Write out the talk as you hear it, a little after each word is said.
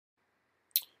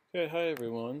Okay, hi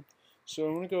everyone. So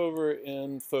I'm going to go over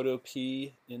in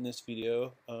Photopea in this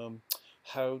video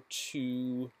how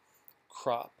to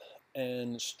crop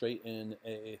and straighten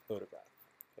a photograph.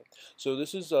 Okay. So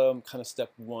this is kind of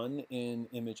step one in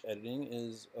image editing.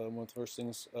 Is one of the first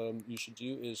things you should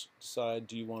do is decide,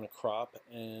 do you want to crop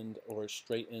and or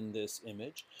straighten this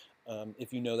image.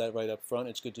 If you know that right up front,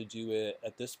 it's good to do it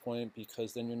at this point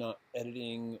because then you're not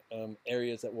editing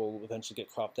areas that will eventually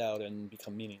get cropped out and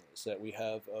become meaningless. That we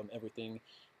have everything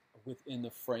within the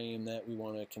frame that we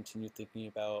want to continue thinking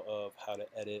about of how to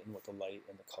edit and what the light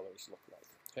and the colors look like.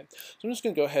 Okay, so I'm just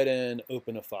going to go ahead and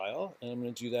open a file, and I'm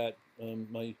going to do that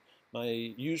my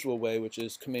usual way, which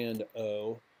is Command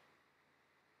O.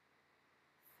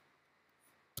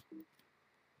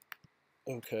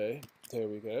 Okay, there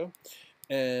we go.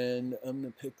 And I'm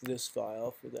going to pick this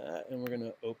file for that, and we're going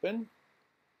to open.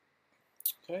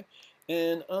 Okay,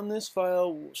 and on this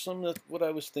file, some of what I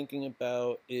was thinking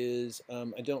about is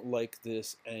I don't like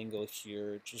this angle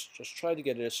here. Just try to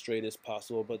get it as straight as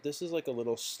possible, but this is like a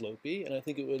little slopey, and I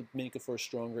think it would make it for a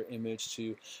stronger image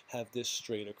to have this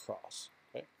straight across.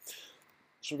 Okay,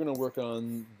 so we're going to work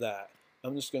on that.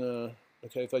 I'm just going to,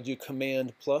 okay, if I do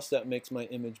Command plus, that makes my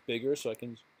image bigger, so I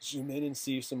can zoom in and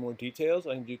see some more details.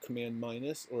 I can do Command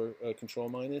minus or Control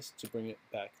minus to bring it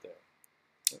back there.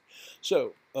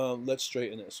 So let's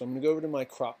straighten this. So I'm going to go over to my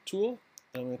crop tool,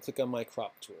 and I'm going to click on my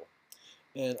crop tool.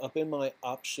 And up in my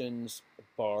options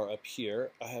bar up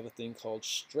here, I have a thing called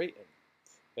straighten.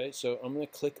 Okay, so I'm going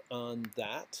to click on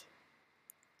that,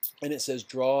 and it says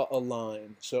draw a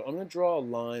line. So I'm going to draw a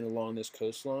line along this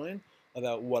coastline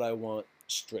about what I want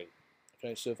straight.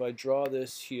 Okay, so if I draw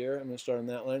this here, I'm going to start on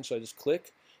that line. So I just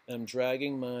click, and I'm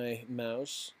dragging my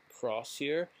mouse across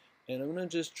here, and I'm going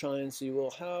to just try and see,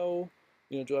 well, how,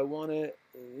 do I want it,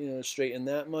 straighten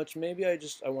that much? Maybe I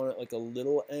want it like a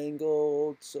little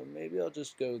angled, so maybe I'll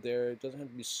just go there. It doesn't have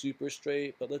to be super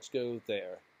straight, but let's go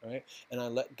there, all right? And I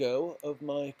let go of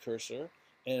my cursor,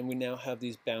 and we now have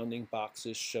these bounding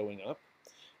boxes showing up.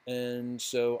 And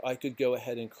so I could go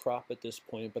ahead and crop at this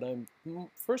point, but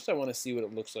first I want to see what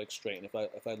it looks like straight, and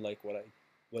if I like what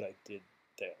I did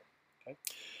there.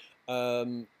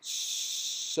 Okay,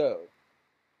 so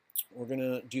we're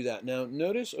gonna do that now.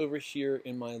 Notice over here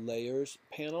in my layers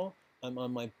panel, I'm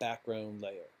on my background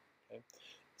layer. Okay,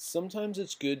 sometimes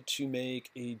it's good to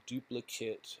make a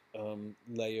duplicate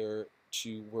layer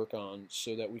to work on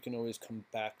so that we can always come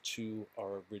back to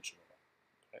our original.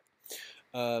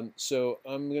 So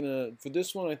I'm gonna, for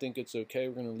this one I think it's okay,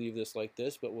 we're gonna leave this like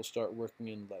this, but we'll start working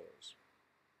in layers.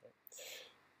 Okay.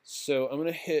 So I'm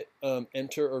gonna hit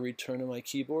enter or return on my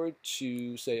keyboard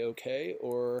to say okay,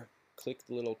 or click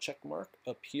the little check mark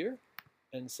up here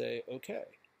and say okay.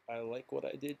 I like what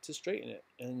I did to straighten it,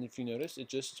 and if you notice, it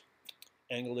just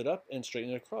angled it up and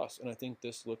straightened it across, and I think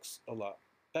this looks a lot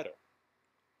better.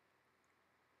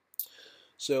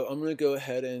 So I'm going to go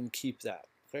ahead and keep that.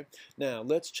 Okay. Now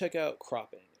let's check out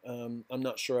cropping. I'm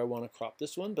not sure I want to crop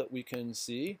this one, but we can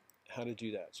see how to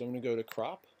do that. So I'm going to go to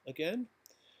crop again,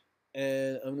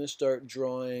 and I'm going to start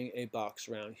drawing a box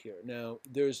around here. Now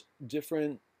there's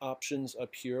different options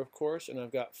up here, of course, and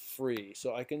I've got free.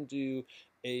 So I can do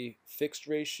a fixed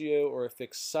ratio or a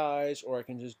fixed size, or I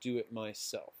can just do it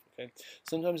myself. Okay.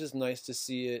 Sometimes it's nice to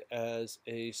see it as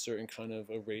a certain kind of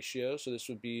a ratio. So this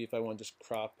would be if I want to just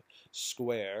crop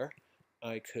square,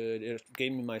 it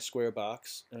gave me my square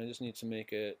box, and I just need to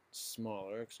make it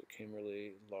smaller because it came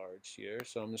really large here.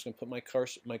 So I'm just going to put my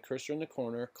cursor in the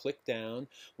corner, click down.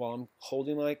 While I'm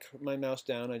holding my mouse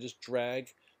down, I just drag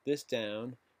this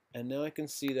down, and now I can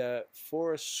see that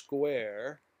for a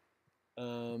square,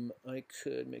 I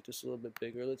could make this a little bit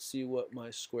bigger. Let's see what my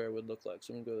square would look like.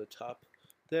 So I'm going to go to the top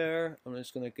there. I'm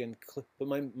just going to again put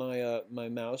my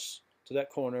mouse to that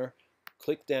corner,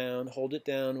 click down, hold it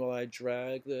down while I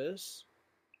drag this,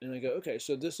 and I go, okay,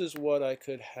 so this is what I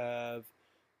could have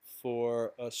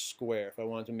for a square. If I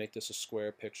wanted to make this a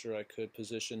square picture, I could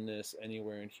position this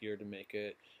anywhere in here to make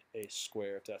it a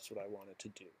square if that's what I wanted to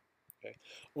do. Okay,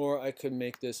 or I could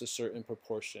make this a certain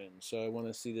proportion. So I want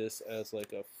to see this as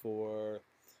like a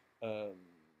um,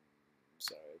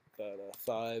 about a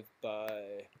 5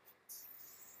 by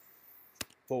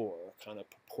 4 kind of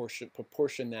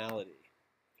proportionality.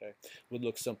 Okay, would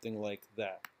look something like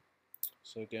that.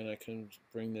 So again, I can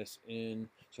bring this in.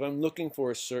 So if I'm looking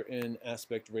for a certain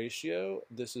aspect ratio,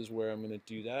 this is where I'm going to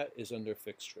do that, is under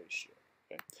fixed ratio.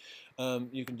 Okay.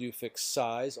 You can do fixed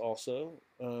size also.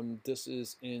 This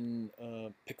is in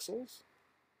pixels.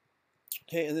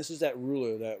 Okay, and this is that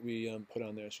ruler that we put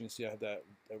on there. So you can see I have that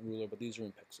ruler, but these are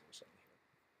in pixels on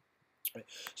here. Right.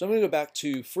 So I'm going to go back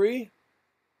to free,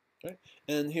 right?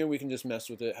 And here we can just mess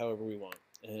with it however we want.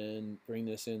 and bring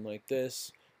this in like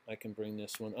this. I can bring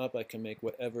this one up. I can make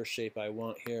whatever shape I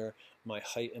want here. My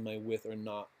height and my width are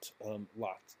not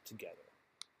locked together.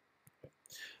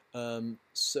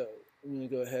 So I'm going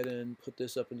to go ahead and put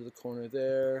this up into the corner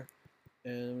there,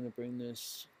 and I'm going to bring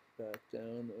this back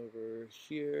down over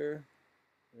here.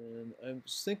 And I'm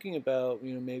just thinking about,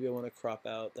 maybe I want to crop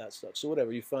out that stuff. So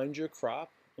whatever, you find your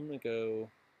crop. I'm going to go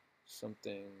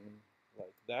something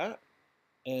like that.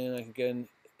 And I can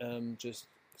just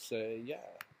say, yeah,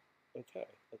 okay,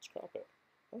 let's crop it.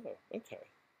 Oh, okay.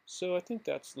 So I think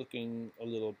that's looking a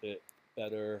little bit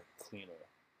better, cleaner.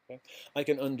 Okay. I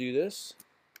can undo this,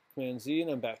 Command Z, and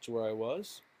I'm back to where I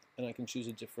was. And I can choose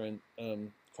a different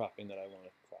cropping that I want to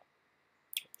crop.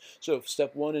 So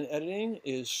step 1 in editing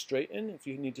is straighten if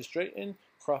you need to straighten,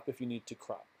 crop if you need to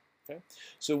crop. Okay.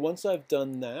 So once I've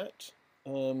done that,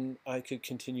 I could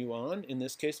continue on. In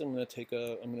this case, I'm going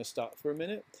to stop for a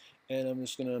minute, and I'm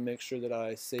just going to make sure that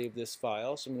I save this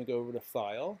file. So I'm going to go over to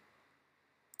File,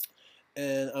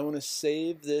 and I want to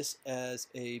save this as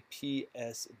a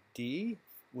PSD,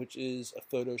 which is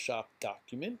a Photoshop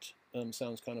document.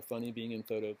 Sounds kind of funny being in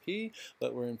Photopea,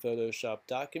 but we're in Photoshop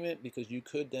document because you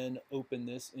could then open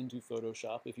this into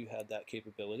Photoshop if you had that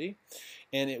capability,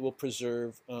 and it will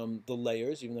preserve the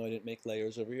layers. Even though I didn't make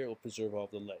layers over here, it will preserve all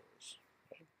the layers.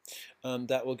 Okay.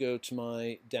 That will go to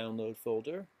my download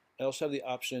folder. I also have the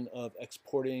option of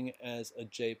exporting as a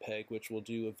JPEG, which we'll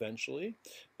do eventually,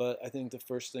 but I think the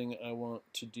first thing I want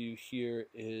to do here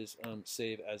is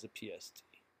save as a PSD.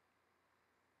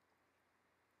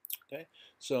 Okay,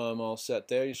 so I'm all set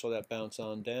there. You saw that bounce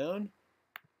on down.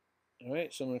 All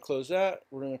right, so I'm going to close that.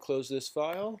 We're going to close this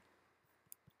file,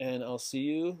 and I'll see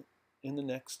you in the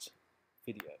next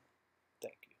video.